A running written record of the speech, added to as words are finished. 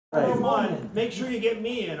Come on, make sure you get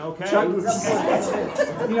me in, okay? Chuck,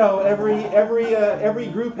 you know, every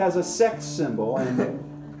group has a sex symbol, and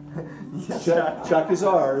Chuck is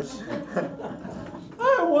ours.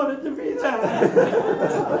 I wanted to be that.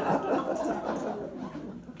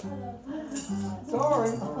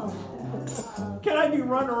 Sorry. Can I be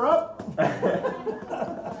runner-up?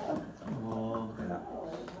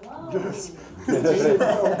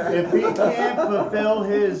 If he can't fulfill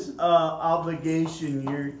his obligation,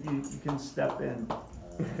 you can step in.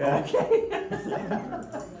 Okay.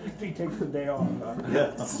 If he takes the day off.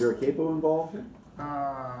 Yeah. Is there a capo involved?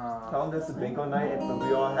 Tell him this is bingo night and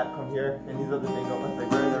we all have come here and these are the bingo. I was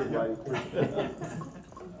like, where is everybody?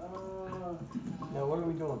 Now what are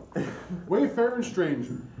we doing? Wayfarer and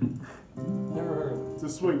Stranger. Never heard of it. It's a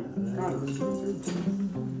swing. Kind of a swing.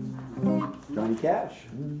 Johnny Cash.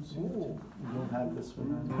 You don't have this one.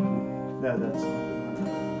 No, that's not the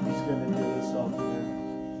one. He's gonna do this off there.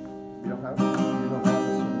 You don't have it? You don't have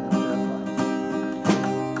this one. That's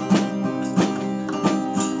fine.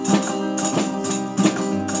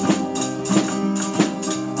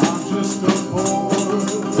 I'm just a poor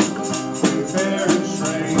wayfaring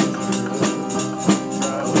stranger,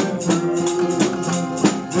 traveling through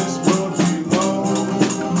this world below.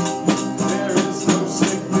 There is no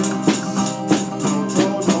sickness, no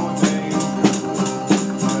toil, no danger,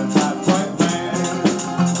 but that white land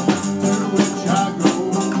to which I go.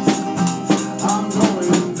 I'm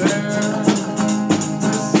going there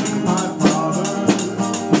to see my father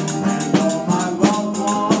and all my loved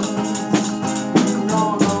ones.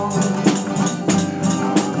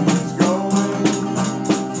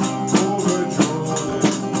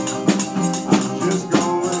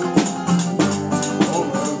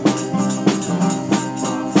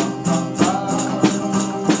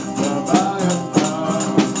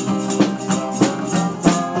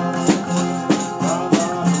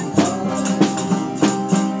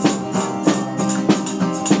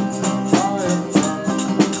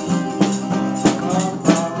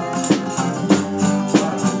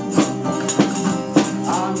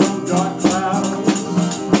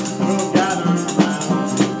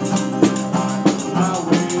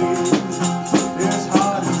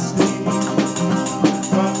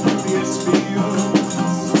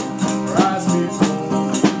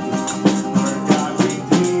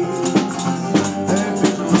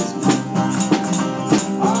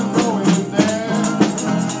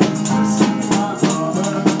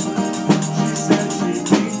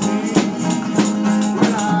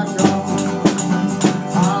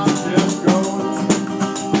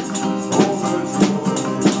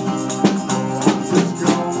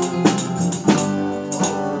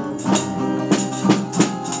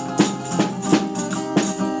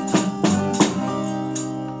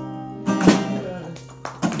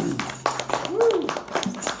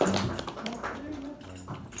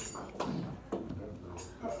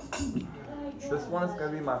 This one is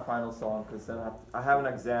gonna be my final song because I have an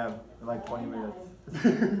exam in like 20 minutes.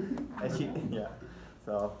 And yeah.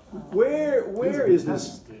 So Where is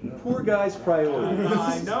this poor guy's priority?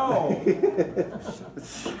 I know.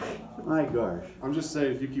 My gosh. I'm just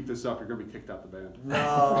saying, if you keep this up, you're gonna be kicked out the band.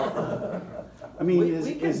 no, I mean,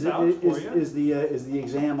 We can vouch for you. is the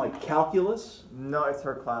exam like calculus? no, it's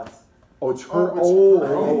her class. Oh, it's her. It's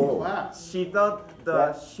her own Oh. class. She thought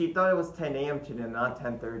it was 10 a.m. today, not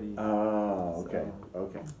 10:30. Oh, okay,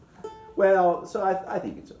 okay. Well, so I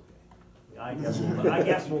think it's okay. I guess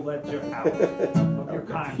we'll let you out of your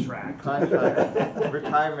contract.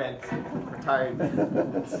 Retirement. Retired.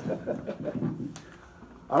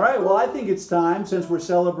 All right, well, I think it's time, since we're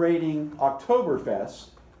celebrating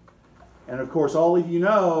Oktoberfest, and of course all of you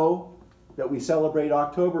know that we celebrate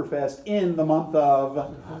Oktoberfest in the month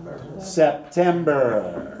of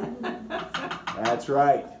September. That's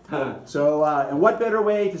right. So, and what better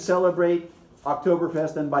way to celebrate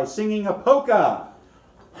Oktoberfest than by singing a polka?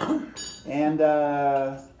 And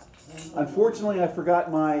unfortunately, I forgot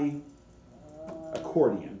my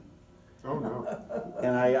accordion. Oh no.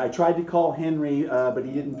 And I tried to call Henry, but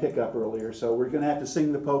he didn't pick up earlier, so we're going to have to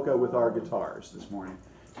sing the polka with our guitars this morning.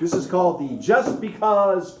 This is called the Just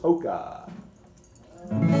Because Polka.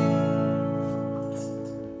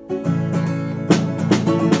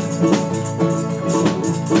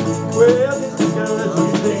 Well, just because you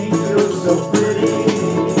think you're so pretty,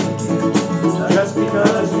 just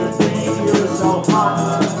because you think you're so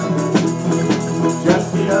hot, just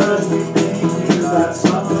because you think you got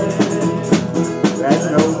something that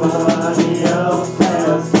nobody else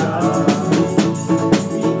has got.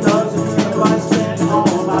 Because if I spent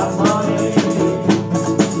all my money,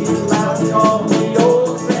 you laugh and call me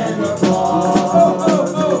old.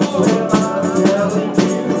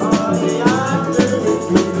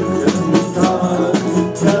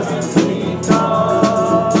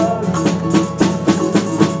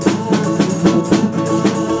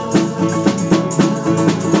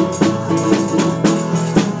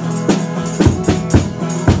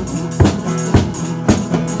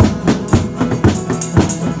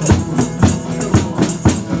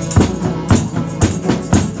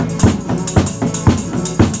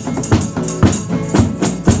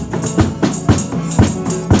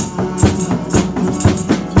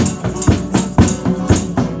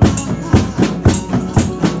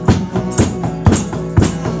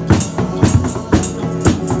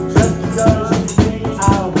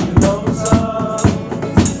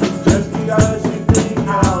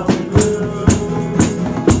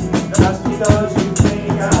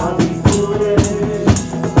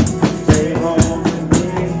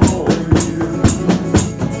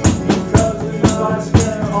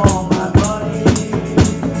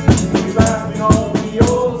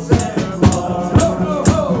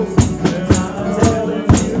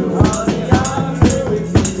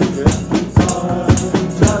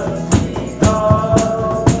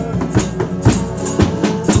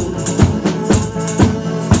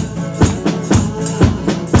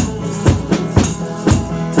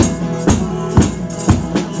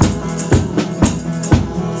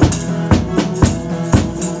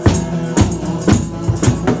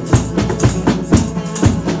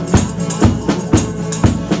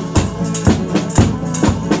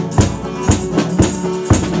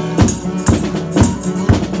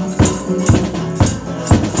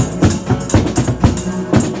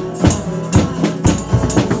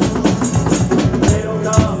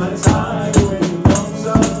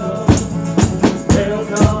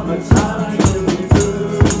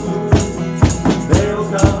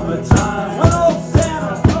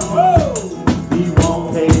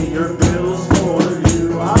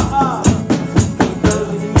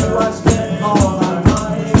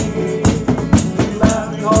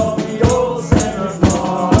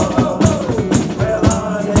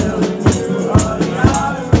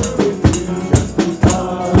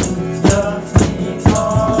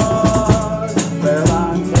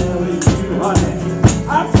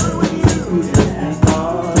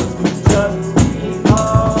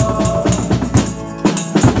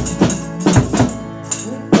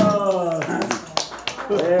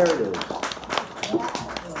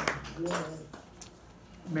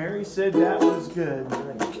 was good.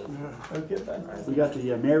 Okay, then. We got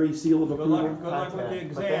the Mary seal of Good approval. luck with the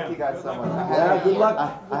exam. But thank you guys so much. Yeah, good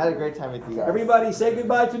luck. I had a great time with you guys. Everybody say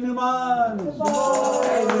goodbye to Newman.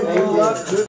 Thank you. Good luck.